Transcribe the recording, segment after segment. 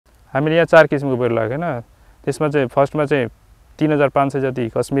हामीले यहाँ 4 किसिमको बैर लगाएको हैन। त्यसमा चाहिँ फर्स्टमा चाहिँ 3500 जति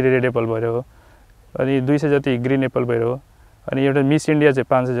कश्मीरी रेड एप्पल बैर हो, अनि 200 जति ग्रीन एप्पल बैर हो, अनि एउटा मिस इन्डिया चाहिँ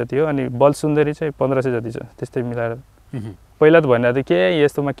 500 जति हो, अनि बल सुन्दरी चाहिँ 1500 जति छ। त्यस्तै मिलाएर पहिला त भनेर त के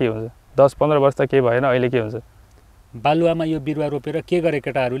यस्तोमा के हुन्छ, 10-15 वर्ष त के भएन, अहिले के हुन्छ। बालुवामा यो बिरुवा रोपेर के गरे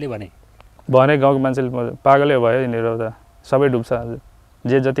केटाहरूले भने गाउँको मान्छेले पागलै भयो यिनीहरू त, सबै डुब्छ,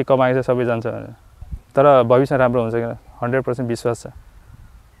 जे जति कमाएको छ सबै जान्छ भनेर। तर भविष्य राम्रो हुन्छ किन 100% विश्वास छ।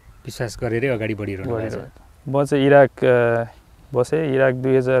 विश्वास गरेरै अगाडि बढिरहनु भएको छ। म चाहिँ इराक बसेँ। इराक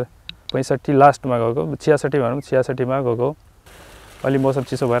 2065 लास्टमा गएको, 66 भनौँ 66मा गएको। अलि मौसम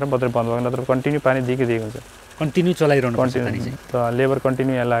चिसो भएर मात्रै बन्द भएको, नत्र कन्टिन्यू पानी दिएकै दिएको हुन्छ। कन्टिन्यू चलाइरहनु पर्छ पानी चाहिँ। त लेबर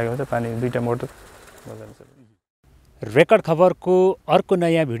कन्टिन्यू यहाँ लागेको हुन्छ, पानी 2टा मोटर। रेकर्ड खबरको अर्को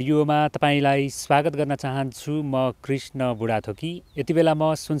नयाँ भिडियोमा तपाईँलाई स्वागत गर्न चाहन्छु। म कृष्ण बुढाथोकी। यति बेला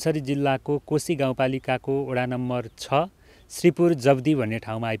म सुनसरी जिल्लाको कोशी गाउँपालिकाको वडा नम्बर 6 श्रीपुर जब्दी भन्ने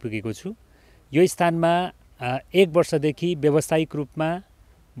ठाउँमा आइपुगेको छु। यो स्थानमा 1 वर्षदेखि व्यावसायिक रूपमा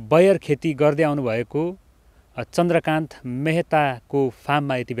बयर खेती गर्दै आउनुभएको चन्द्रकान्त मेहताको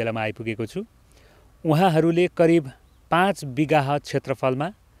फार्ममा यति बेलामा आइपुगेको छु। उहाँहरूले करिब 5 बिघा क्षेत्रफलमा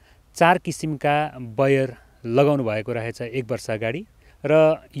 4 किसिमका बयर लगाउनु भएको रहेछ 1 वर्ष अगाडि, र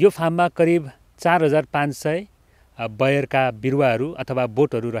यो फार्ममा करिब 4500 बयरका बिरुवाहरू अथवा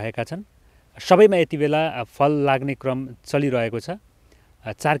बोटहरू रहेका छन्। सबैमा यति बेला फल लाग्ने क्रम चलिरहेको छ।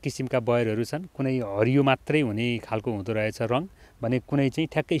 4 किसिमका बयरहरू छन्। कुनै हरियो मात्रै हुने खालको हुँदो रहेछ रङ, भने कुनै चाहिँ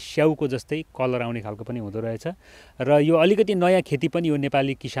ठ्याक्कै स्याउको जस्तै कलर आउने खालको पनि हुँदो रहेछ। र यो अलिकति नयाँ खेती पनि हो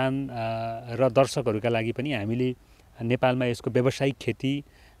नेपाली किसान र दर्शकहरूका लागि पनि। हामीले नेपालमा यसको व्यावसायिक खेती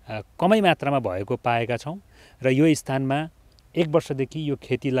कमै मात्रामा भएको पाएका छौँ, र यो स्थानमा 1 वर्षदेखि यो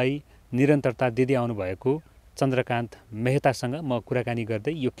खेतीलाई निरन्तरता दिँदै आउनुभएको चन्द्रकान्त मेहतासँग म कुराकानी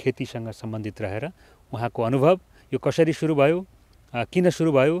गर्दै यो खेतीसँग सम्बन्धित रहेर उहाँको अनुभव, यो कसरी सुरु भयो, किन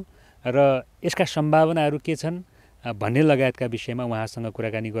सुरु भयो, र यसका सम्भावनाहरू के छन् भन्ने लगायतका विषयमा उहाँसँग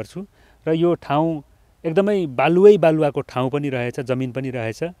कुराकानी गर्छु। र यो ठाउँ एकदमै बालुवाको ठाउँ पनि रहेछ, जमिन पनि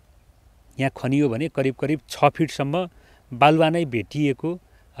रहेछ। यहाँ खनियो भने करिब 6 फिटसम्म बालुवा नै भेटिएको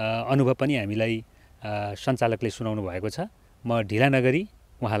अनुभव पनि हामीलाई सञ्चालकले सुनाउनु भएको छ। म ढिला नगरी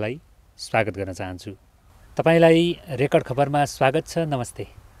उहाँलाई स्वागत गर्न चाहन्छु। तपाईँलाई रेकर्ड खबरमा स्वागत छ। नमस्ते।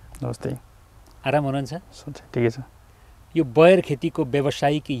 नमस्ते। आराम हुनुहुन्छ? ठिकै छ। यो बयर खेतीको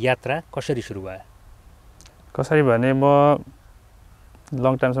व्यावसायिक यात्रा कसरी सुरु भयो? कसरी भने म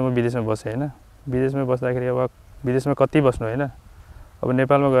लङ टाइमसम्म विदेशमा बसेँ होइन। विदेशमा बस्दाखेरि अब विदेशमा कति बस्नु होइन, अब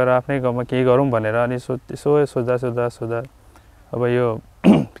नेपालमा गएर आफ्नै गाउँमा केही गरौँ भनेर अनि सोच्दा अब यो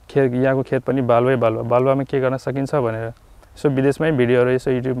यहाँको खेत पनि बालुवामा के गर्न सकिन्छ भनेर यसो विदेशमै भिडियोहरू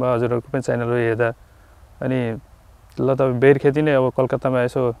यसो युट्युबमा हजुरहरूको पनि च्यानलहरू हेर्दा अनि ल त बेर खेती नै अब कलकत्तामा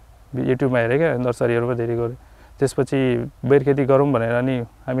यसो युट्युबमा हेरेँ क्या, नर्सरीहरू पनि धेरै गरेँ। त्यसपछि बेर खेती गरौँ भनेर अनि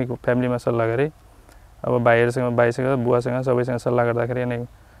हामी फ्यामिलीमा सल्लाह गरेँ। अब भाइसँग बुवासँग सबैसँग सल्लाह गर्दाखेरि अनि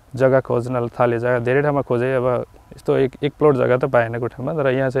जग्गा खोज्न थालेँ। जग्गा धेरै ठाउँमा खोजेँ। अब यस्तो एक प्लट जग्गा त पाएन कोठामा, तर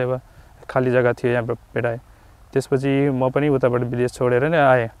यहाँ चाहिँ अब खाली जग्गा थियो, यहाँ भेटाएँ। त्यसपछि म पनि उताबाट विदेश छोडेर नै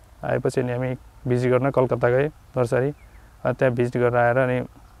आएपछि अनि हामी भिजिट गर्न कलकत्ता गएँ नर्सरी। त्यहाँ भिजिट गरेर आएर अनि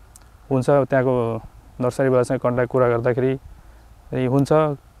हुन्छ त्यहाँको नर्सरीवालासँग कन्ट्याक्ट कुरा गर्दाखेरि अनि हुन्छ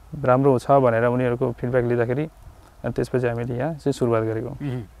राम्रो छ भनेर उनीहरूको फिडब्याक लिँदाखेरि अनि त्यसपछि हामीले यहाँ चाहिँ सुरुवात गरेको।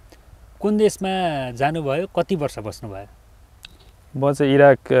 कुन देशमा जानुभयो? कति वर्ष बस्नुभयो? म चाहिँ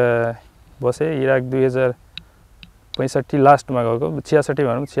इराक बसेँ। इराक 2065 लास्टमा गएको, 66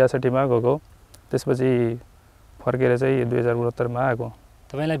 भनौँ 66मा गएको। त्यसपछि फर्केर चाहिँ 2069मा आएको।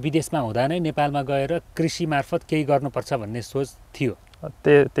 तपाईँलाई विदेशमा हुँदा नै नेपालमा गएर कृषि मार्फत केही गर्नुपर्छ भन्ने सोच थियो?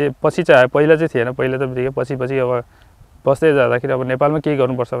 पछि चाहिँ आयो, पहिला चाहिँ थिएन। पहिला त पछि अब बस्दै जाँदाखेरि अब नेपालमा केही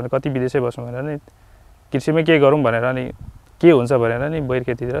गर्नुपर्छ भने कति विदेशै बस्नु भनेर नि कृषिमै केही गरौँ भनेर अनि के हुन्छ भनेर नि बयर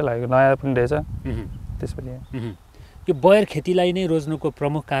खेतीतिर लागेको। नयाँ पनि रहेछ। त्यसपछि यो बयर खेतीलाई नै रोज्नुको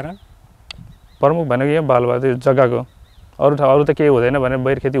प्रमुख कारण? प्रमुख भनेको यहाँ बालुवा त्यो जग्गाको, अरू त केही हुँदैन भने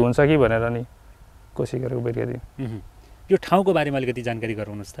बयर खेती हुन्छ कि भनेर नि कोसिस गरेको बयर खेती। यो ठाउँको बारेमा अलिकति जानकारी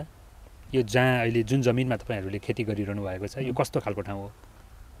गराउनुहोस् त। यो जहाँ अहिले जुन जमिनमा तपाईँहरूले खेती गरिरहनु भएको छ यो कस्तो खालको ठाउँ हो?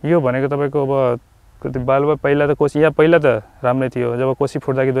 यो भनेको तपाईँको अब बालुवा पहिला त कोसी यहाँ पहिला त राम्रै थियो। जब कोसी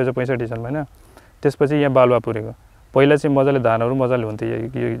फुट्दाखेरि 2065 सालमा होइन, त्यसपछि यहाँ बालुवा पुरेको। पहिला चाहिँ मजाले धानहरू मजाले हुन्थ्यो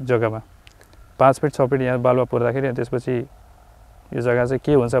यो जग्गामा। 5 फिट 6 फिट यहाँ बालुवा पुर्दाखेरि त्यसपछि यो जग्गा चाहिँ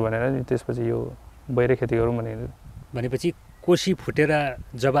के हुन्छ भनेर नि त्यसपछि यो बयरै खेती गरौँ भनेपछि कोसी फुटेर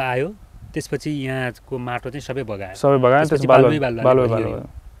जब आयो त्यसपछि यहाँको माटो चाहिँ सबै बगायो? त्यसपछि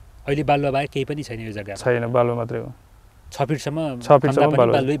बालुवा। अहिले बालुवा बाहेक केही पनि छैन यो जग्गा? छैन, बालुवा मात्रै हो। 6 फिटसम्म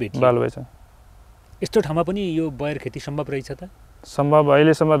बालुवै छ। यस्तो ठाउँमा पनि यो बयर खेती सम्भव रहेछ त? सम्भव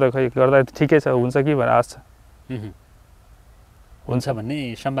अहिलेसम्म त खै गर्दा ठिकै छ, हुन्छ कि भनेर आश छ। हुन्छ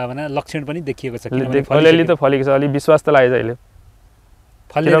भन्ने सम्भावना लक्षण पनि देखिएको छ किनभने अलिअलि त फलेको छ, अलि विश्वास त लागेको छ अहिले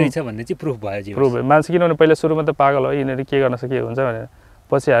फल्ने रहेछ भन्ने चाहिँ प्रुफ भयो जी। प्रुफ मान्छे किनभने पहिला सुरुमा त पागल हो यिनीहरू के गर्न सके हुन्छ भनेर,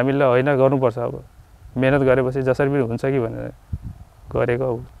 पछि हामीले होइन गर्नुपर्छ, अब मेहनत गरेपछि जसरी पनि हुन्छ कि भनेर गरेको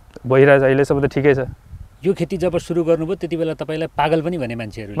भइरहेछ अहिलेसम्म त ठिकै छ। यो खेती जब सुरु गर्नुभयो त्यति बेला तपाईँलाई पागल पनि भने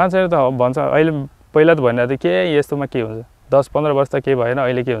मान्छेहरू त भन्छ, अहिले पहिला त भनेर त के यस्तोमा के हुन्छ, 10-15 वर्ष त केही भएन,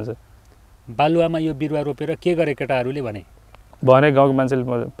 अहिले के हुन्छ। बालुवामा यो बिरुवा रोपेर के गरे केटाहरूले भने गाउँको मान्छेले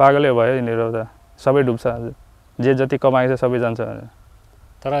पागलै भयो यिनीहरू त सबै डुब्छ, जे जति कमाएको छ सबै जान्छ भनेर।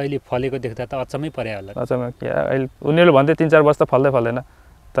 तर अहिले फलेको देख्दा त अचम्मै पर्यो होला। अचम्म के अहिले उनीहरूले भन्थे 3-4 वर्ष त फल्दैन,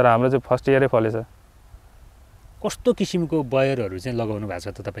 तर हाम्रो चाहिँ फर्स्ट इयरै फलेछ। कस्तो किसिमको बयरहरू चाहिँ लगाउनु भएको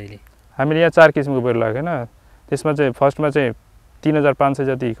छ त तपाईँले? हामीले यहाँ 4 किसिमको बयर लगाएको होइन, त्यसमा चाहिँ फर्स्टमा चाहिँ 3500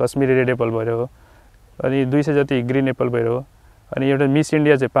 जति कश्मिरी रेड एप्पल बयर हो, अनि 200 जति ग्रिन एप्पल बयर हो, अनि एउटा मिस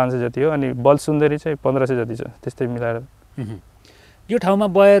इन्डिया चाहिँ 500 जति हो, अनि बल सुन्दरी चाहिँ 1500 जति छ, त्यस्तै मिलाएर। यो ठाउँमा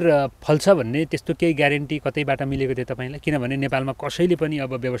बयर फल्छ भन्ने त्यस्तो केही ग्यारेन्टी कतैबाट मिलेको थियो तपाईँलाई? किनभने नेपालमा कसैले पनि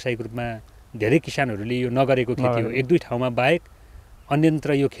अब व्यावसायिक रूपमा धेरै किसानहरूले यो नगरेको खेती हो, 1-2 ठाउँमा बाहेक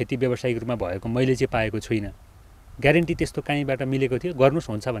अन्यत्र यो खेती व्यावसायिक रूपमा भएको मैले चाहिँ पाएको छुइनँ। ग्यारेन्टी त्यस्तो कहीँबाट मिलेको थियो गर्नुहोस्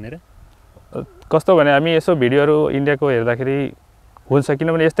हुन्छ भनेर? कस्तो भने हामी यसो भिडियोहरू इन्डियाको हेर्दाखेरि हुन्छ,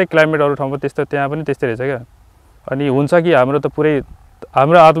 किनभने यस्तै क्लाइमेट अरू ठाउँमा त्यस्तो त्यहाँ पनि त्यस्तै रहेछ क्या, अनि हुन्छ कि हाम्रो त पुरै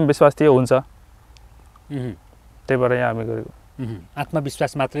हाम्रो आत्मविश्वास थियो हुन्छ, त्यही भएर यहाँ हामी गरेको।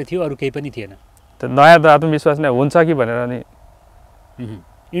 आत्मविश्वास मात्रै थियो, अरू केही पनि थिएन? त नयाँ त आत्मविश्वास नै हुन्छ कि भनेर। अनि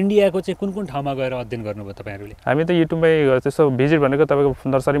इन्डियाको चाहिँ कुन कुन ठाउँमा गएर अध्ययन गर्नुभयो तपाईँहरूले? हामी त युट्युबमै त्यस्तो भिजिट भनेको तपाईँको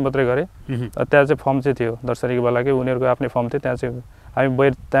नर्सरी मात्रै गरेँ, त्यहाँ चाहिँ फर्म चाहिँ थियो नर्सरीको बेलाकै, उनीहरूको आफ्नै फर्म थियो, त्यहाँ चाहिँ हामी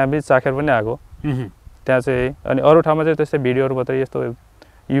बयर त्यहाँ पनि चाखेर पनि आएको त्यहाँ चाहिँ। अनि अरू ठाउँमा चाहिँ त्यस्तै भिडियोहरू मात्रै, यस्तो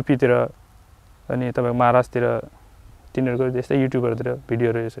युपीतिर अनि तपाईँको महाराष्ट्रतिर तिनीहरूको त्यस्तै युट्युबहरूतिर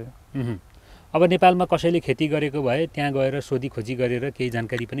भिडियोहरू यसो। अब नेपालमा कसैले खेती गरेको भए त्यहाँ गएर सोधी खोजी गरेर केही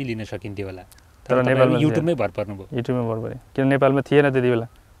जानकारी पनि लिन सकिन्थ्यो होला, तर नेपालमा युट्युबमै भर पर्नुभयो? युट्युबमै भर पऱ्यो, किन नेपालमा थिएन त्यति बेला।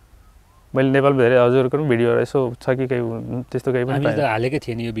 मैले नेपालमा धेरै हजुरको पनि भिडियोहरू यसो छ कि केही त्यस्तो केही पनि हामीले त हालेकै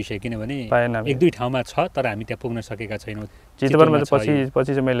थिएन यो विषय, किनभने पाएन, 1-2 ठाउँमा छ तर हामी त्यहाँ पुग्न सकेका छैनौँ। चितवनमा पछि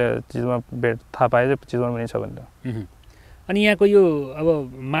चाहिँ मैले चितवनमा थाहा पाएँ चाहिँ चितवनमा पनि छ भनेर। अनि यहाँको यो अब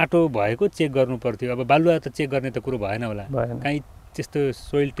माटो भएको चेक गर्नु पर्थ्यो, अब बालुवा त चेक गर्ने त कुरो भएन होला, कहीँ त्यस्तो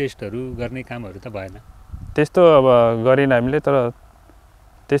सोइल टेस्टहरू गर्ने कामहरू त भएन? त्यस्तो अब गरेन हामीले, तर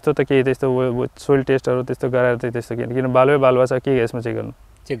त्यस्तो त केही त्यस्तो सोइल टेस्टहरू त्यस्तो गराएर चाहिँ त्यस्तो किन बालुवा छ के यसमा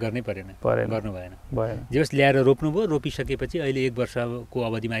चेक गर्नै परेन, गर्नु भएन। जे होस् ल्याएर रोप्नुभयो, रोपिसकेपछि अहिले 1 वर्षको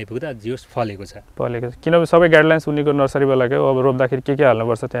अवधिमा आइपुग्दा जे होस् फलेको छ। किनभने सबै गाइडलाइन्स उनीहरूको नर्सरीवालाकै हो, अब रोप्दाखेरि के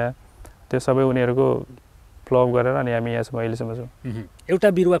हाल्नुपर्छ त्यहाँ त्यो सबै उनीहरूको फ्लो गरेर अनि हामी यहाँसम्म अहिलेसम्म छौँ। एउटा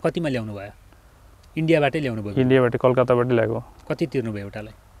बिरुवा कतिमा ल्याउनु भयो? इन्डियाबाटै ल्याउनु भयो? इन्डियाबाट कलकत्ताबाटै ल्याएको। कति तिर्नुभयो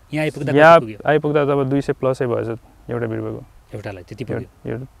एउटालाई? यहाँ आइपुग्दा त अब 200 प्लसै भएछ एउटा बिरुवाको। एउटालाई त्यति पुग्यो?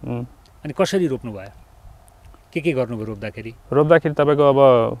 अनि कसरी रोप्नु भयो? के गर्नुभयो रोप्दाखेरि? तपाईँको अब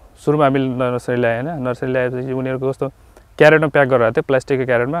सुरुमा हामीले नर्सरी ल्याएँ होइन, नर्सरी ल्याएपछि उनीहरूको कस्तो क्यारेटमा प्याक गरेर थियो, प्लास्टिकको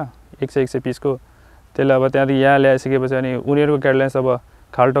क्यारेटमा 100 पिसको। त्यसले अब त्यहाँदेखि यहाँ ल्याइसकेपछि अनि उनीहरूको गाइडलाइन्स अब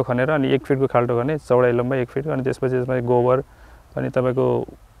खाल्टो खनेर अनि 1 फिटको खाल्टो खने, चौडाइ लम्बाइ 1 फिटको, अनि त्यसपछि त्यसमा गोबर अनि तपाईँको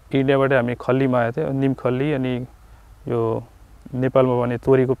इन्डियाबाटै हामी खल्ली मगाएको थियो, निम खल्ली, अनि यो नेपालमा भने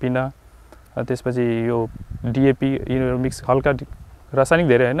तोरीको पिना, त्यसपछि यो डिएपी यिनीहरू मिक्स, हल्का रासायनिक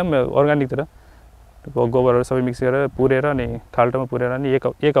धेरै होइन अर्ग्यानिकतिर गोबरहरू सबै मिक्स गरेर पुरेर अनि खाल्टोमा पुरेर अनि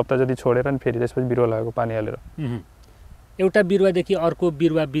एक हप्ता जति छोडेर अनि फेरि त्यसपछि बिरुवा लगाएको पानी हालेर। एउटा बिरुवादेखि अर्को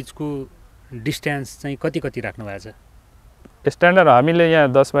बिरुवा बिचको डिस्टेन्स चाहिँ कति राख्नु भएको छ? स्ट्यान्डर्ड हामीले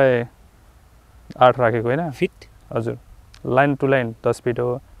यहाँ 10/8 राखेको होइन, फिट? हजुर, लाइन टु लाइन 10 फिट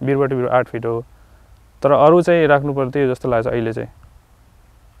हो, बिरुवा टु बिरुवा 8 फिट हो, तर अरू चाहिँ राख्नु पर्थ्यो जस्तो लाग्छ अहिले चाहिँ।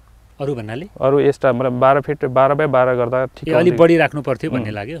 अरू भन्नाले? अरू एक्स्ट्रा मतलब 12 फिट 12/12 गर्दा ठिक, अलि बढी राख्नु पर्थ्यो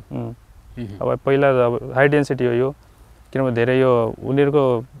भन्ने लाग्यो। अब पहिला अब हाई डेन्सिटी हो यो, किनभने धेरै यो उनीहरूको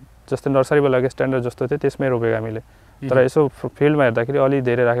जस्तै नर्सरीवालाको स्ट्यान्डर्ड जस्तो थियो त्यसमै रोपेको हामीले, तर यसो फिल्डमा हेर्दाखेरि अलि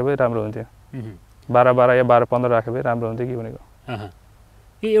धेरै राखे भए राम्रो हुन्थ्यो, 12/12 या 12/15 राखे भए राम्रो हुन्थ्यो कि भनेको।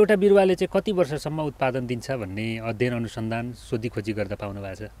 यो एउटा बिरुवाले चाहिँ कति वर्षसम्म उत्पादन दिन्छ भन्ने अध्ययन अनुसन्धान सोधी खोजी गर्दा पाउनु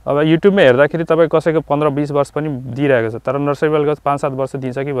भएको छ? अब युट्युबमा हेर्दाखेरि तपाईँ कसैको 15-20 वर्ष पनि दिइरहेको छ, तर नर्सरीवालाको 5-7 वर्ष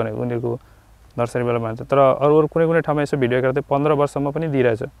दिन्छ कि भनेको उनीहरूको नर्सरीवाला मान्छ, तर अरू कुनै ठाउँमा यसो भिडियो हेर्दा 15 वर्षसम्म पनि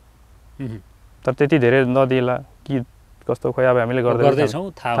दिइरहेछ, तर त्यति धेरै नदिएला कि कस्तो, खोइ अब हामीले गर्दैछौँ,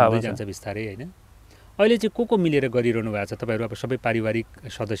 थाहा हुँदै जान्छ बिस्तारै होइन। अहिले चाहिँ को मिलेर गरिरहनु भएको छ? तपाईँहरू अब सबै पारिवारिक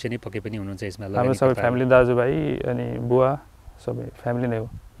सदस्य नै पके पनि हुनुहुन्छ यसमा? हाम्रो सबै फ्यामिली, दाजुभाइ अनि बुवा सबै फ्यामिली नै हो,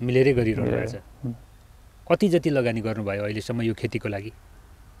 मिलेरै गरिरहनु भएको छ। कति जति लगानी गर्नुभयो अहिलेसम्म यो खेतीको लागि?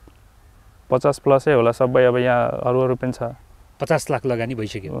 50 प्लसै होला सबै, अब यहाँ अरू पनि छ। 50 लाख लगानी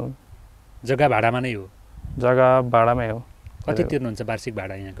भइसक्यो? जग्गा भाडामा नै हो? जग्गा भाडामै हो। कति तिर्नुहुन्छ वार्षिक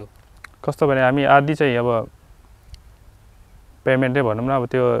भाडा यहाँको? कस्तो भने हामी आधी चाहिँ अब पेमेन्टै भनौँ न, अब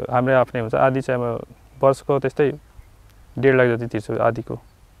त्यो हाम्रै आफ्नै हुन्छ। आधी चाहिँ अब वर्षको त्यस्तै 1.5 लाख जति तिर्छु आधीको।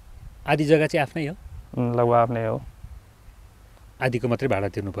 आधी जग्गा चाहिँ आफ्नै हो? लगभग आफ्नै हो। आधीको मात्रै भाडा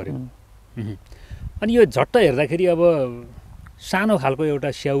तिर्नु पर्यो। अनि यो झट्ट हेर्दाखेरि अब सानो खालको एउटा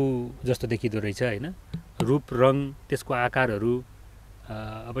स्याउ जस्तो देखिँदो रहेछ होइन? रूप रङ त्यसको आकारहरू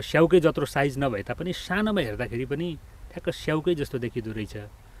अब स्याउकै जत्रो साइज नभए तापनि सानोमा हेर्दाखेरि पनि ठ्याक्क स्याउकै जस्तो देखिँदो रहेछ।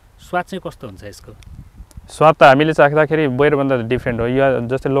 स्वाद चाहिँ कस्तो हुन्छ यसको? स्वाद त हामीले चाख्दाखेरि बैरभन्दा डिफ्रेन्ट हो। यो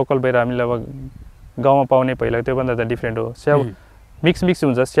जस्तै लोकल बैर हामीले अब गाउँमा पाउने पहिला त्योभन्दा त डिफ्रेन्ट हो। स्याउ मिक्स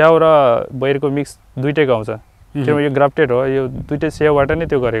हुन्छ। स्याउ र बैरको मिक्स दुइटैको आउँछ। किनभने यो ग्राफ्टेड हो, यो दुइटै स्याउबाट नै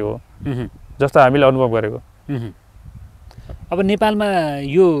त्यो गरेको हो जस्तो हामीले अनुभव गरेको। अब नेपालमा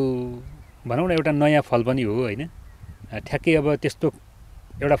यो भनौँ न एउटा नयाँ फल पनि हो होइन? ठ्याक्कै अब त्यस्तो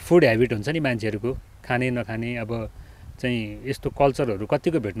एउटा फुड ह्याबिट हुन्छ नि मान्छेहरूको, खाने नखाने अब चाहिँ यस्तो कल्चरहरू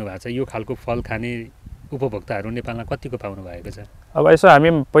कतिको भेट्नु भएको छ? यो खालको फल खाने उपभोक्ताहरू नेपालमा कतिको पाउनु भएको छ? अब यसो हामी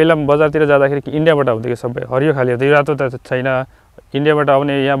पहिला बजारतिर जाँदाखेरि इन्डियाबाट आउँथ्यो कि सबै हरियो खाले, त्यो रातो त छैन। इन्डियाबाट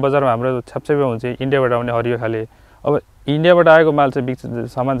आउने यहाँ बजारमा हाम्रो छापछापै हुन्छ इन्डियाबाट आउने हरियो खाले। अब इन्डियाबाट आएको माल चाहिँ बिक्छ,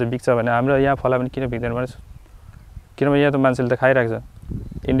 सामान चाहिँ बिक्छ भने हाम्रो यहाँ फला पनि किन बिक्दैन भने किनभने यहाँ त मान्छेले त खाइरहेको छ।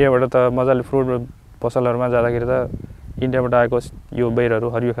 इन्डियाबाट त मजाले फ्रुट पसलहरूमा जाँदाखेरि त इन्डियाबाट आएको यो बैरहरू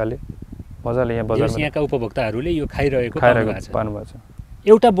हरियो खाले मजाले यहाँ बजारमा यहाँका उपभोक्ताहरूले यो खाइरहेको पाउनु भएको छ।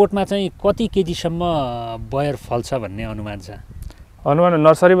 एउटा बोटमा चाहिँ कति केजीसम्म बयर फल्छ भन्ने अनुमान छ? अनुमान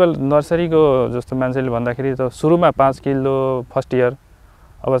नर्सरीको जस्तो मान्छेले भन्दाखेरि त सुरुमा 5 किलो फर्स्ट इयर,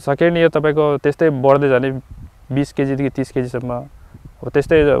 अब सेकेन्ड इयर तपाईँको त्यस्तै बढ्दै जाने 20 केजीदेखि 30 केजीसम्म। अब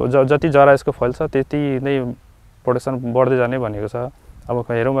त्यस्तै जति जरा यसको फल्छ त्यति नै प्रोडक्सन बढ्दै जाने भनेको छ। अब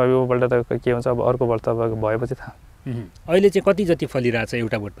हेरौँ अब योपल्ट त के हुन्छ, अब अर्को वर्ष अब भएपछि थाहा। अहिले चाहिँ कति जति फलिरहेको छ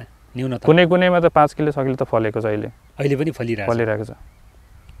एउटा बोटमा न्यूनतम? कुनैमा त 5 किलो 6 किलो त फलेको छ अहिले पनि फलिरहेको छ।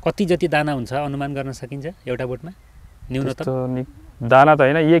 कति जति दाना हुन्छ अनुमान गर्न सकिन्छ एउटा बोटमा न्यूनतम? दाना त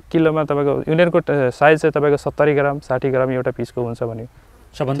होइन, 1 किलोमा तपाईँको उनीहरूको साइज चाहिँ तपाईँको 70 ग्राम 60 ग्राम एउटा पिसको हुन्छ भन्यो।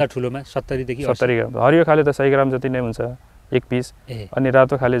 सबभन्दा ठुलोमा 70 देखि 70 ग्राम। हरियो खाले त 100 ग्राम जति नै हुन्छ एक पिस। अनि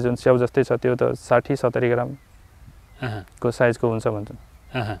रातो खाले जुन स्याउ जस्तै छ त्यो त 60-70 ग्राम को साइजको हुन्छ भन्छन्।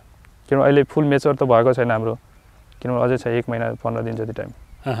 किनभने अहिले फुल मेच्योर त भएको छैन हाम्रो, किनभने अझै छ 1 महिना 15 दिन जति टाइम।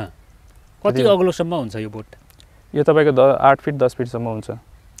 कति अग्लोसम्म हुन्छ यो बोट? यो तपाईँको 8 फिट 10 फिटसम्म हुन्छ।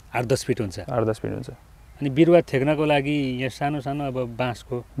 8-10 फिट हुन्छ? 8-10 फिट हुन्छ। अनि बिरुवा थेक्नको लागि यहाँ सानो सानो अब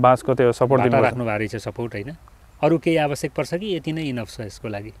बाँसको त्यो सपोर्ट राख्नु भएको रहेछ सपोर्ट होइन? अरू केही आवश्यक पर्छ कि यति नै इनफ छ यसको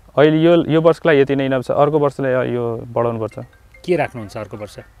लागि? अहिले यो वर्षको लागि यति नै इनफ छ। अर्को वर्षलाई यो बढाउनुपर्छ। के राख्नुहुन्छ अर्को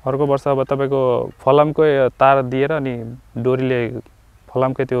वर्ष? अर्को वर्ष अब तपाईँको फलामकै तार दिएर अनि डोरीले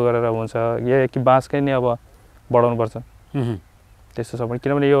फलामकै त्यो गरेर हुन्छ या कि बाँसकै नै अब बढाउनुपर्छ। त्यस्तो छ।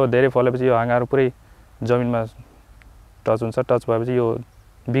 किनभने यो धेरै फलेपछि यो हाँगाहरू पुरै जमिनमा टच हुन्छ। टच भएपछि यो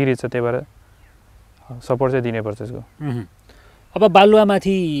बिग्रिन्छ, त्यही भएर सपोर्ट चाहिँ दिनैपर्छ यसको। अब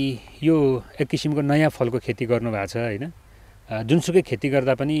बालुवामाथि यो एक किसिमको नयाँ फलको खेती गर्नुभएको छ होइन? जुनसुकै खेती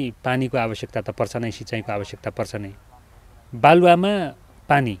गर्दा पनि पानीको आवश्यकता त पर्छ नै, सिँचाइको आवश्यकता पर्छ नै। बालुवामा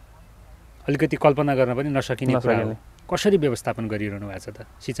पानी अलिकति कल्पना गर्न पनि नसकिने कुरा हो। कसरी व्यवस्थापन गरिरहनु भएको छ त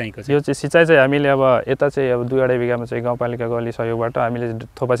सिँचाइको? यो चाहिँ सिँचाइ चाहिँ हामीले अब यता चाहिँ अब 2-2.5 बिघामा चाहिँ गाउँपालिकाको अलि सहयोगबाट हामीले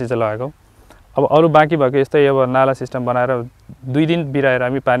थोपा सिँचाइ लगाएको। अब अरू बाँकी भएको यस्तै अब नाला सिस्टम बनाएर 2 दिन बिराएर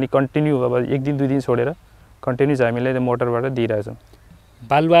हामी पानी कन्टिन्यू अब 1 दिन 2 दिन छोडेर कन्टिन्यू चाहिँ हामीले मोटरबाट दिइरहेछौँ।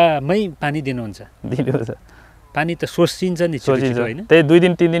 बालुवामै पानी दिनुहुन्छ? दिनुहुन्छ। पानी त सोचिन्छ नि होइन? त्यही 2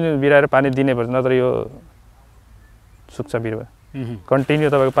 दिन 3 दिन बिराएर पानी दिनैपर्छ, नत्र यो सुक्छ बिरुवा। कन्टिन्यू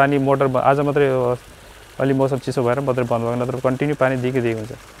तपाईँको पानी मोटर आज मात्रै अलि मौसम चिसो भएर मात्रै बन्द भएको, नत्र कन्टिन्यू पानी दिएको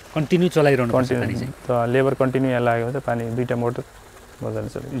हुन्छ। कन्टिन्यू चलाइरहनु पर्छ पानी चाहिँ? त लेबर कन्टिन्यू यहाँ लागेको हुन्छ, पानी 2टा मोटर मजाले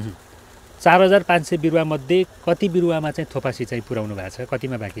चल्छ। 4500 बिरुवामध्ये कति बिरुवामा चाहिँ थोपा सिँचाइ पुर्याउनु भएको छ?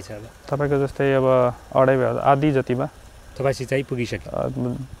 कतिमा बाँकी छ अब? तपाईँको जस्तै अब 2.5 आधी जतिमा थोपा सिँचाइ पुगिसक्यो?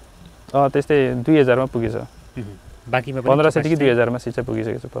 त्यस्तै 2000मा पुगेछ। बाँकीमा 1500 देखि 2000मा सिँचाइ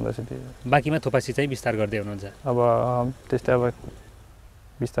पुगिसकेको छ। 1500 बाँकीमा थोपा सिँचाइ विस्तार गर्दै हुनुहुन्छ? अब त्यस्तै अब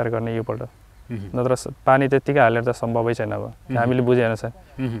विस्तार गर्ने योपल्ट, नत्र पानी त्यत्तिकै हालेर त सम्भवै छैन। अब हामीले बुझेअनुसार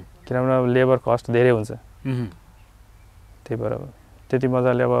किनभने लेबर कस्ट धेरै हुन्छ, त्यही भएर त्यति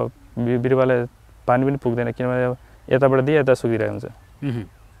मजाले अब बिरुवालाई पानी पनि पुग्दैन, किनभने अब यताबाट दिए यता सुकिरहेको हुन्छ।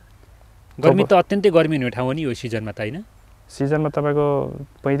 गर्मी त अत्यन्तै गर्मी हुने ठाउँ हो नि यो सिजनमा त होइन? सिजनमा तपाईँको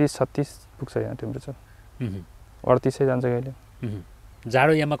 35-36 पुग्छ यहाँ टेम्परेचर, 38 जान्छ कहिले।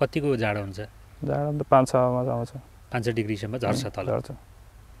 जाडो याममा कतिको जाडो हुन्छ? जाडो त 5-6मा आउँछ, 5 डिग्रीसम्म झर्छ तल। झर्छ।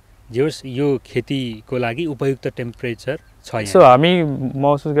 जे होस् यो खेतीको लागि उपयुक्त टेम्परेचर छ यहाँ? सो हामी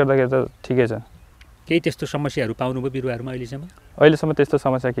महसुस गर्दाखेरि त ठिकै छ। केही त्यस्तो समस्याहरू पाउनुभयो बिरुवाहरूमा अहिलेसम्म? अहिलेसम्म त्यस्तो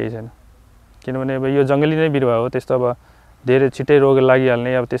समस्या केही छैन, किनभने अब यो जङ्गली नै बिरुवा हो। त्यस्तो अब धेरै छिटै रोग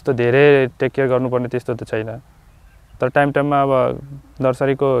लागिहाल्ने अब त्यस्तो धेरै टेक केयर गर्नुपर्ने त्यस्तो त छैन। तर टाइममा अब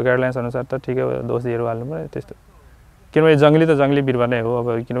नर्सरीको गाइडलाइन्स अनुसार त ठिकै हो, दोष दिएर हाल्नु पर्यो त्यस्तो। किनभने जङ्गली त जङ्गली बिरुवा नै हो, अब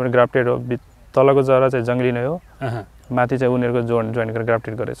किनभने ग्राफ्टेड हो, तलको जरा चाहिँ जङ्गली नै हो, माथि चाहिँ उनीहरूको जोइन गरेर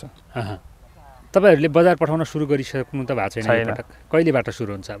ग्राफ्टेड गरेछ। तपाईँहरूले बजार पठाउन सुरु गरिसक्नु त भएको छैन? कहिलेबाट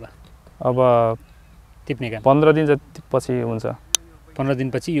सुरु हुन्छ अब टिप्ने काम? 15 दिन जति पछि हुन्छ। 15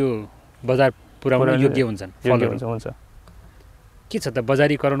 दिनपछि यो बजार पुर्याउन योग्य हुन्छन्? हुन्छ। के छ त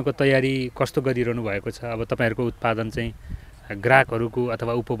बजारीकरणको तयारी कस्तो गरिरहनु भएको छ? अब तपाईँहरूको उत्पादन चाहिँ ग्राहकहरूको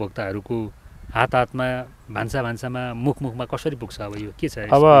अथवा उपभोक्ताहरूको हातमा भान्सामा मुखमा कसरी पुग्छ? अब यो के छ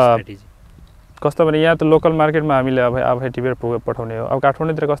अब स्ट्र्याटेजी? कस्तो भने यहाँ त लोकल मार्केटमा हामीले अब आफै टिपेर पठाउने हो। अब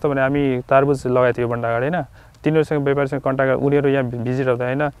काठमाडौँतिर कस्तो भने हामी तारबुज लगाएको थियो भन्दा अगाडि होइन, तिनीहरूसँग व्यापारीसँग कन्ट्याक्ट उनीहरू यहाँ भिजिट आउँदा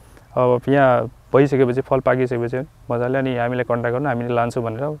होइन, अब यहाँ भइसकेपछि फल पाकिसकेपछि मजाले अनि हामीले कन्ट्याक्ट गर्नु, हामीले लान्छौँ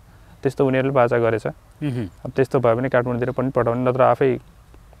भनेर त्यस्तो उनीहरूले बाचा गरेछ। अब त्यस्तो भयो भने काठमाडौँतिर पनि पठाउने, नत्र आफै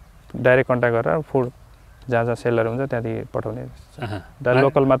डाइरेक्ट कन्ट्याक्ट गरेर फुड जहाँ सेलर हुन्छ त्यहाँदेखि पठाउने।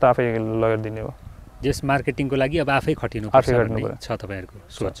 लोकलमा त आफै लगेर दिने हो। यस मार्केटिङको लागि अब आफै खटिनु छ तपाईँहरूको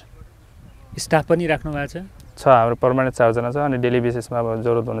सोच? स्टाफ पनि राख्नु भएको छ? हाम्रो पर्मानेन्ट 4 जना छ अनि डेली बेसिसमा अब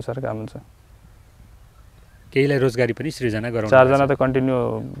जरुरत अनुसार काम हुन्छ। केहीलाई रोजगारी पनि सृजना गराउनु? 4 जना त कन्टिन्यू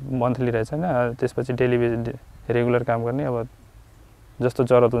मन्थली रहेछ होइन, त्यसपछि डेली रेगुलर काम गर्ने, अब जस्तो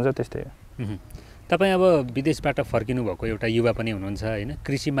जरुरत हुन्छ त्यस्तै हो। तपाईँ अब विदेशबाट फर्किनु भएको एउटा युवा पनि हुनुहुन्छ होइन,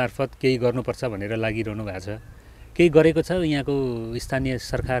 कृषि मार्फत केही गर्नुपर्छ भनेर लागिरहनु भएको छ, केही गरेको छ यहाँको स्थानीय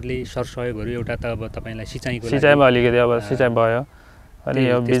सरकारले सरसहयोगहरू? एउटा त अब तपाईँलाई सिँचाइमा अलिकति अब सिँचाइ भयो, अनि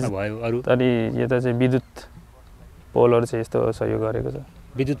भयो अरू? अनि यता चाहिँ विद्युत पोलहरू चाहिँ यस्तो सहयोग गरेको छ।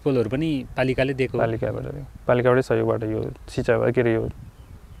 विद्युत पोलहरू पनि पालिकाले दिएको? पालिकाबाटै सहयोगबाट यो सिँचाइ के अरे यो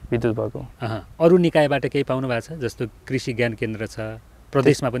विद्युत भएको। अरू निकायबाट केही पाउनु भएको छ? जस्तो कृषि ज्ञान केन्द्र छ,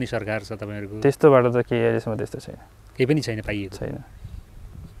 प्रदेशमा पनि सरकार छ तपाईँहरूको? त्यस्तोबाट त केही अहिलेसम्म त्यस्तो छैन। केही पनि छैन पाइएको? छैन,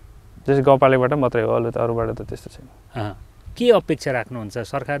 जस्तै गाउँपालिकाबाट मात्रै हो, अरूबाट त त्यस्तो छैन। के अपेक्षा राख्नुहुन्छ?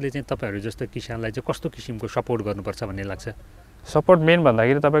 सरकारले चाहिँ तपाईँहरू जस्तो किसानलाई चाहिँ कस्तो किसिमको सपोर्ट गर्नुपर्छ भन्ने लाग्छ? सपोर्ट मेन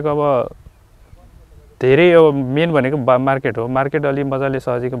भन्दाखेरि तपाईँको अब धेरै अब मेन भनेको मार्केट हो। मार्केट अलि मजाले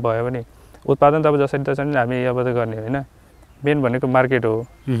सजिलो भयो भने उत्पादन त अब जसरी त छ नि हामी अब त गर्ने होइन, मेन भनेको मार्केट हो।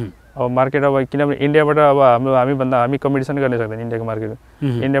 अब मार्केट अब किनभने इन्डियाबाट अब हामी कम्पिटिसन गर्न सक्दैन इन्डियाको मार्केट।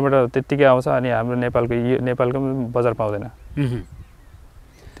 इन्डियाबाट त्यत्तिकै आउँछ अनि हाम्रो नेपालको बजार पाउँदैन,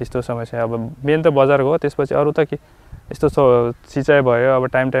 त्यस्तो समस्या। अब मेन त बजार हो, त्यसपछि अरू त के यस्तो सिँचाइ भयो, अब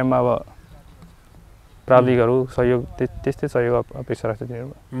टाइममा अब प्राविधिकहरू सहयोग त्यस्तै सहयोग अपेक्षा राख्छ तिनीहरू।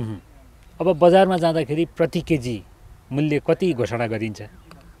 अब बजारमा जाँदाखेरि प्रति केजी मूल्य कति घोषणा गरिन्छ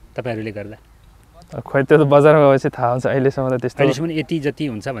तपाईँहरूले गर्दा? खोइ त्यो त बजारमा गएपछि थाहा हुन्छ, अहिलेसम्म त त्यस्तो अहिलेसम्म यति जति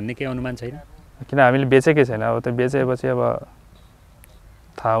हुन्छ भन्ने केही अनुमान छैन? किन हामीले बेचेकै छैन, अब त्यो बेचेपछि अब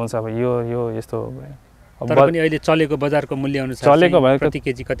थाहा हुन्छ अब यो यस्तो। तर पनि अहिले चलेको बजारको मूल्य अनुसार चलेको भने प्रति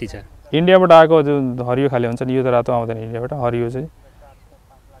केजी कति छ? इन्डियाबाट आएको जुन हरियो खाले हुन्छ नि, यो त रातो आउँदैन इन्डियाबाट, हरियो चाहिँ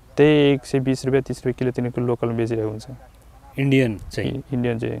त्यही 120 रुपियाँ 30 रुपियाँ किलो तिनीहरूको लोकलमा बेचिरहेको हुन्छ।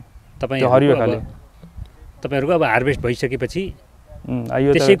 इन्डियन चाहिँ हरियो खाले तपाईँहरूको अब हार्भेस्ट भइसकेपछि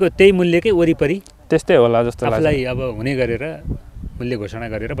त्यसैको त्यही मूल्यकै वरिपरि त्यस्तै होला जस्तो लाग्छ। आफूलाई अब हुने गरेर मूल्य घोषणा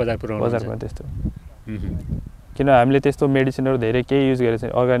गरेर बजार पुर्याउनु? बजारमा त्यस्तो, किन हामीले त्यस्तो मेडिसिनहरू धेरै केही युज गरेको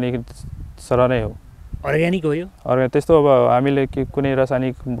छैन, अर्ग्यानिक सर नै हो। अर्ग्यानिक हो यो? अर्ग्यानिक त्यस्तो अब हामीले कुनै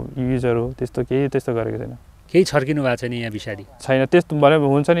रासायनिक युजहरू त्यस्तो केही त्यस्तो गरेको छैन। केही छर्किनु भएको छैन यहाँ विषादी? छैन, त्यस्तो भने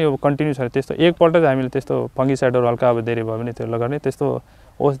हुन्छ नि अब कन्टिन्यू छैन त्यस्तो। एकपल्ट चाहिँ हामीले त्यस्तो फङ्गिसाइडहरू हल्का अब धेरै भयो भने त्यो लगाउने, त्यस्तो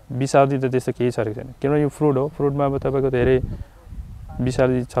विषादी त त्यस्तो केही छरेको छैन। किनभने यो फ्रुट हो, फ्रुटमा अब तपाईँको धेरै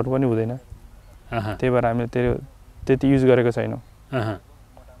विषादी छर्नु पनि हुँदैन, त्यही भएर हामीले त्यति युज गरेको छैनौँ।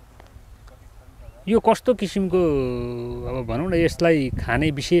 यो कस्तो किसिमको अब भनौँ न, यसलाई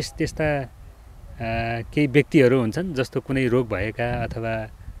खाने विशेष त्यस्ता केही व्यक्तिहरू हुन्छन् जस्तो कुनै रोग भएका अथवा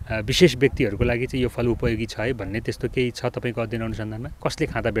विशेष व्यक्तिहरूको लागि चाहिँ यो फल उपयोगी छ है भन्ने त्यस्तो केही छ तपाईँको अध्ययन अनुसन्धानमा? कसले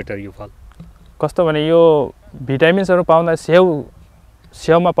खाँदा बेटर यो फल? कस्तो भने यो भिटामिन्सहरू पाउँदा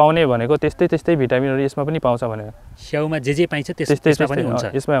स्याउमा पाउने भनेको त्यस्तै भिटामिनहरू यसमा पनि पाउँछ भनेर। स्याउमा जे पाइन्छ त्यसमा पनि हुन्छ?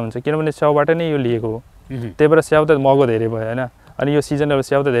 यसमा हुन्छ, किनभने स्याउबाट नै यो लिएको हो। त्यही भएर स्याउ त महँगो धेरै भयो होइन, अनि यो सिजनल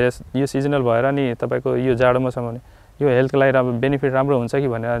स्याउ त धेरै यो सिजनल भएर नि तपाईँको यो जाडोमा छ भने यो हेल्थको लागि राम्रो बेनिफिट राम्रो हुन्छ कि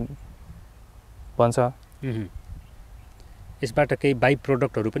भनेर भन्छ। यसबाट केही बाई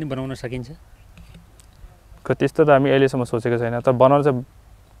प्रोडक्टहरू पनि बनाउन सकिन्छ? त्यस्तो त हामी अहिलेसम्म सोचेको छैन, तर बनाउन चाहिँ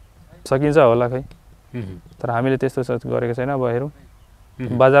सकिन्छ होला खै, तर हामीले त्यस्तो गरेको छैन। अब हेरौँ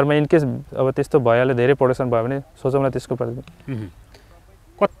बजारमा इनकेस अब त्यस्तो भइहाल्यो, धेरै प्रोडक्सन भयो भने सोचौँला त्यसको प्रति।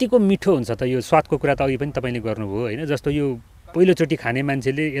 कतिको मिठो हुन्छ त यो? स्वादको कुरा त अघि पनि तपाईँले गर्नुभयो होइन, जस्तो यो पहिलोचोटि खाने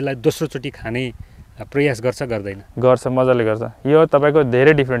मान्छेले यसलाई दोस्रोचोटि खाने प्रयास गर्छ गर्दैन? गर्छ, मजाले गर्छ। यो तपाईँको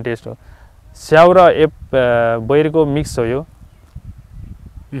धेरै डिफ्रेन्ट टेस्ट हो। स्याउ र बैरको मिक्स हो यो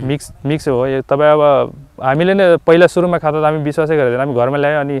मिक्स हो यो तपाईँ अब हामीले नै पहिला सुरुमा खाँदा त हामी विश्वासै गरेको थिएन हामी घरमा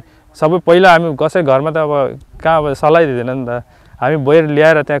ल्यायो अनि सबै पहिला हामी कसै घरमा त अब कहाँ अब सल्लाह दिँदैन नि त हामी बैर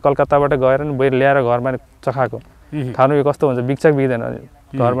ल्याएर त्यहाँ कलकत्ताबाट गएर नि बैर ल्याएर घरमा चखाएको खानु यो कस्तो हुन्छ बिक्छ बिक्दैन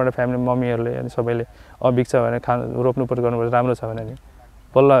घरबाट फ्यामिली मम्मीहरूले अनि सबैले बिक्छ भने रोप्नु पर्छ गर्नुपर्छ राम्रो छ भने नि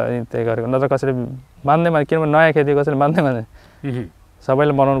बल्ल त्यही गरेको नत्र कसैले मान्दैन किनभने नयाँ खेती कसैले मान्दैन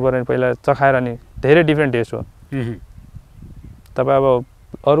सबैले बनाउनु पऱ्यो भने पहिला चखाएर नि धेरै डिफ्रेन्ट टेस्ट हो तपाईँ अब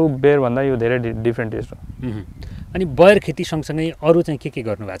अरू बेरभन्दा यो धेरै डिफ्रेन्ट टेस्ट हो अनि बैर खेती सँगसँगै अरू चाहिँ के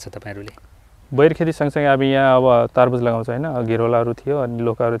गर्नु भएको छ तपाईँहरूले बैर खेती सँगसँगै अब यहाँ अब तरबुज लगाउँछ होइन घिरौलाहरू थियो अनि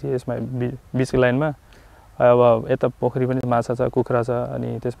लोकाहरू थियो यसमा बिचको लाइनमा अब यता पोखरी पनि माछा छ कुखुरा छ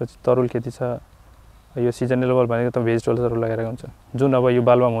अनि त्यसपछि तरुल खेती छ यो सिजनल भनेको त भेजिटेबल्सहरू लगाएर हुन्छ जुन अब यो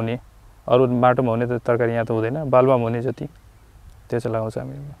बालुवामा हुने अरू माटोमा हुने त तरकारी यहाँ त हुँदैन बालुवामा हुने जति त्यो चाहिँ लगाउँछ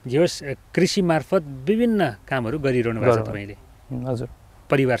हामी जे होस् कृषि मार्फत विभिन्न कामहरू गरिरहनु भएको छ तपाईँले हजुर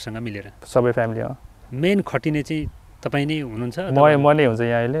परिवारसँग मिलेर सबै फ्यामिली मेन खटिने चाहिँ तपाईँ नै हुनुहुन्छ म नै हुन्छ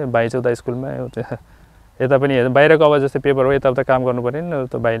यहाँ अहिले भाइ चाहिँ उता स्कुलमा यता पनि बाहिरको अब जस्तै पेपर हो यता काम गर्नु पर्यो नि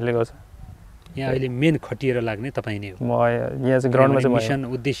त भाइले गर्छ यहाँ अहिले मेन खटिएर लाग्ने तपाईँ नै हो म यहाँ चाहिँ ग्राउन्डमा चाहिँ मिसन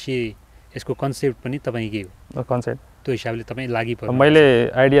उद्देश्य यसको कन्सेप्ट पनि तपाईँकै हो कन्सेप्ट त्यो हिसाबले तपाईँ लागि पर्नु मैले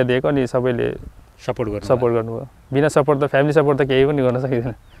आइडिया दिएको अनि सबैले सपोर्ट गर्नुभयो बिना सपोर्ट त फ्यामिली सपोर्ट त केही पनि गर्न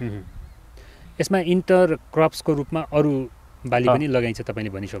सकिँदैन यसमा इन्टर क्रप्सको रूपमा अरू बाली पनि लगाइन्छ तपाईँले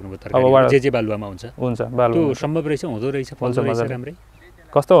भनिसक्नुभयो तरकारी जे बालुवामा हुन्छ त्यो सम्भव रहेछ हुँदो रहेछ फल्दो रहेछ राम्रै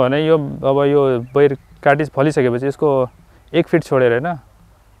कस्तो हो भने यो अब यो बैर काटी फलिसकेपछि यसको 1 फिट छोडेर होइन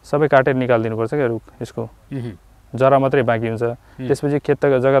सबै काटेर निकालिदिनुपर्छ क्या रुख यसको जरा मात्रै बाँकी हुन्छ त्यसपछि खेत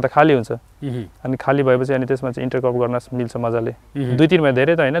त जग्गा त खाली हुन्छ अनि खाली भएपछि अनि त्यसमा चाहिँ इन्टरक्रप गर्न मिल्छ मजाले 2-3 महिना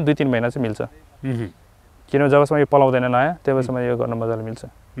धेरै त होइन 2-3 महिना चाहिँ मिल्छ किनभने जबसम्म यो पलाउँदैन नयाँ त्यसमा यो गर्न मजाले मिल्छ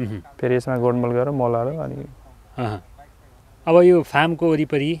फेरि यसमा गोडमल गरेर मलाएर अनि अब यो फार्मको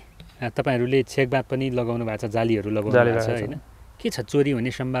वरिपरि तपाईँहरूले छेकबात पनि लगाउनु भएको छ जालीहरू लगाउनु भएको छ होइन के छ चोरी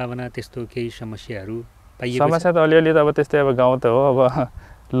हुने सम्भावना त्यस्तो केही समस्याहरू पाइएको समस्या त अलिअलि त अब त्यस्तै अब गाउँ त हो अब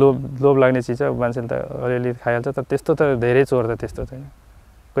लोभ लाग्ने चिज अब मान्छेले त अलिअलि खाइहाल्छ तर त्यस्तो त धेरै चोर त त्यस्तो छैन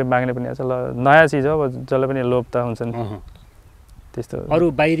कोही माग्ने पनि आउँछ ल नयाँ चिज हो अब जसले पनि लोभ त हुन्छ नि त्यस्तो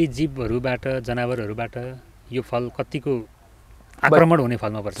अरू बाहिरी जीवहरूबाट जनावरहरूबाट यो फल कतिको आक्रमण हुने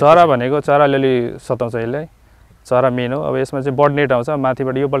फलमा पर्छ चरा भनेको चरा अलिअलि सताउँछ यसलाई चरा मेन हो अब यसमा चाहिँ बर्ड नेट आउँछ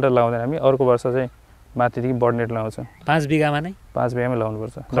माथिबाट योपल्ट लगाउँदैन हामी अर्को वर्ष चाहिँ माथिदेखि बर्ड नेट लगाउँछ 5 बिघामा नै 5 बिघामा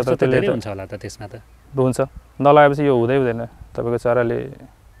लगाउनुपर्छ खर्च त धेरै हुन्छ होला त त्यसमा त हुन्छ नलगाएपछि यो हुँदैन तपाईँको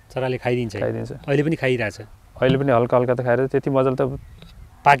चराले खाइदिन्छ अहिले पनि खाइरहेछ अहिले पनि हल्का हल्का त खाएर त्यति मजाले त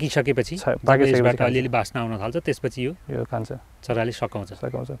पाकिसकेपछि अलिअलि बास्ना आउन थाल्छ त्यसपछि यो खान्छ चराले सकाउँछ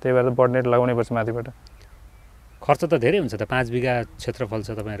त्यही भएर बर्ड नेट लगाउनै पर्छ माथिबाट खर्च त धेरै हुन्छ त 5 बिघा क्षेत्रफल छ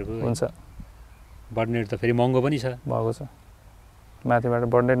तपाईँहरूको हुन्छ बर्ड नेट त फेरि महँगो पनि छ महँगो छ माथिबाट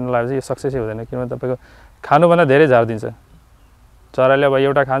बर्ड नेट नलाएपछि यो सक्सेसै हुँदैन किनभने तपाईँको खानुभन्दा धेरै झारिदिन्छ चराले अब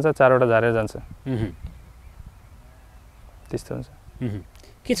एउटा खान्छ 4वटा झारेर जान्छ त्यस्तो हुन्छ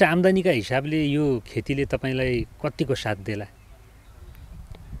के छ आम्दानीका हिसाबले यो खेतीले तपाईँलाई कतिको साथ देला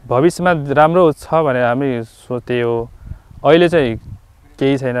भविष्यमा राम्रो छ भने हामी सोचे हो अहिले चाहिँ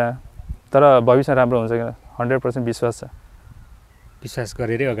केही छैन तर भविष्यमा राम्रो हुन्छ किन 100% विश्वास छ विश्वास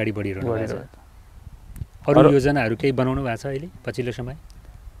गरेरै अगाडि बढिरहनु भएको छ अरू योजनाहरू केही बनाउनु भएको छ अहिले पछिल्लो समय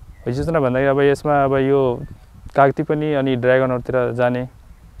योजना भन्दाखेरि अब यसमा अब यो कागती पनि अनि ड्रागनहरूतिर जाने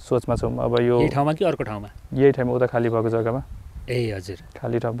सोचमा छौँ अब यो यही ठाउँमा कि अर्को ठाउँमा यही ठाउँमा उता खाली भएको जग्गामा हजुर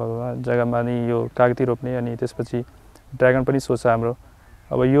खाली ठाउँ भएको जग्गामा अनि यो कागती रोप्ने अनि त्यसपछि ड्रागन पनि सोच हाम्रो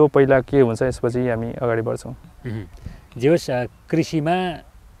अब यो पहिला के हुन्छ यसपछि हामी अगाडि बढ्छौँ जे होस् कृषिमा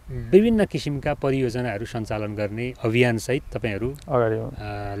विभिन्न किसिमका परियोजनाहरू सञ्चालन गर्ने अभियानसहित तपाईँहरू अगाडि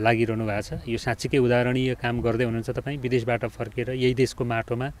लागिरहनु भएको छ यो साँच्चीकै उदाहरणीय काम गर्दै हुनुहुन्छ तपाईँ विदेशबाट फर्केर यही देशको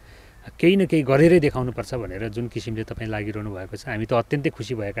माटोमा केही न केही गरेरै देखाउनुपर्छ भनेर जुन किसिमले तपाईँ लागिरहनु भएको छ हामी त अत्यन्तै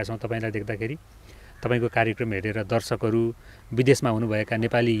खुसी भएका छौँ तपाईँलाई देख्दाखेरि तपाईँको कार्यक्रम हेरेर दर्शकहरू विदेशमा हुनुभएका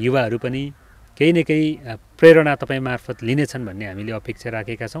नेपाली युवाहरू पनि केही न केही प्रेरणा तपाईँ मार्फत लिनेछन् भन्ने हामीले अपेक्षा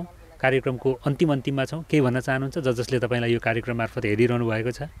राखेका छौँ कार्यक्रमको अन्तिममा छौँ के भन्न चाहनुहुन्छ जसले तपाईँलाई यो कार्यक्रम मार्फत हेरिरहनु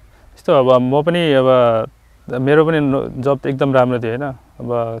भएको छ यस्तो अब म पनि अब मेरो पनि जब त एकदम राम्रो थियो होइन अब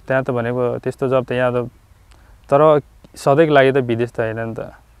त्यहाँ त भनेको त्यस्तो जब त यहाँ त तर सधैँको लागि त विदेश त होइन नि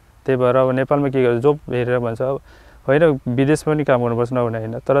त त्यही भएर अब नेपालमा के गर्छ जब हेरेर भन्छ अब होइन विदेश पनि काम गर्नुपर्छ नभने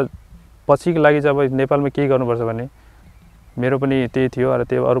होइन तर पछिको लागि चाहिँ अब नेपालमा केही गर्नुपर्छ भने मेरो पनि त्यही थियो र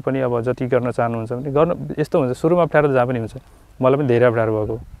त्यो अरू पनि अब जति गर्न चाहनुहुन्छ भने गर्न यस्तो हुन्छ सुरुमा अप्ठ्यारो त जहाँ पनि हुन्छ मलाई पनि धेरै अप्ठ्यारो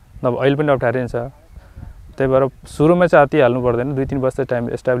भएको नभए अहिले पनि अप्ठ्यारै छ त्यही भएर सुरुमा चाहिँ अति हाल्नु पर्दैन 2-3 वर्ष टाइम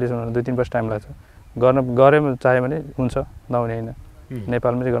एस्टाब्लिस हुन 2-3 वर्ष टाइम लाग्छ गर्न गऱ्यो चाह्यो भने हुन्छ नहुने होइन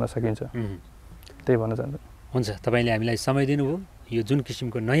नेपालमा चाहिँ गर्न सकिन्छ त्यही भन्न चाहन्छु। हुन्छ, तपाईँले हामीलाई समय दिनुभयो। यो जुन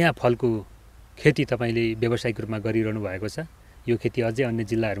किसिमको नयाँ फलको खेती तपाईँले व्यावसायिक रूपमा गरिरहनु भएको छ, यो खेती अझै अन्य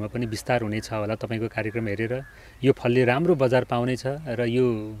जिल्लाहरूमा पनि विस्तार हुनेछ होला। तपाईँको कार्यक्रम हेरेर यो फलले राम्रो बजार पाउनेछ र यो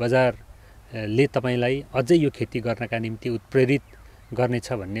बजारले तपाईँलाई अझै यो खेती गर्नका निम्ति उत्प्रेरित गर्नेछ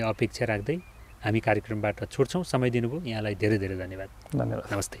भन्ने अपेक्षा राख्दै हामी कार्यक्रमबाट छुट्छौँ। समय दिनुभयो, यहाँलाई धेरै धेरै धन्यवाद।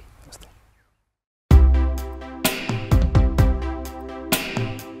 धन्यवाद। नमस्ते।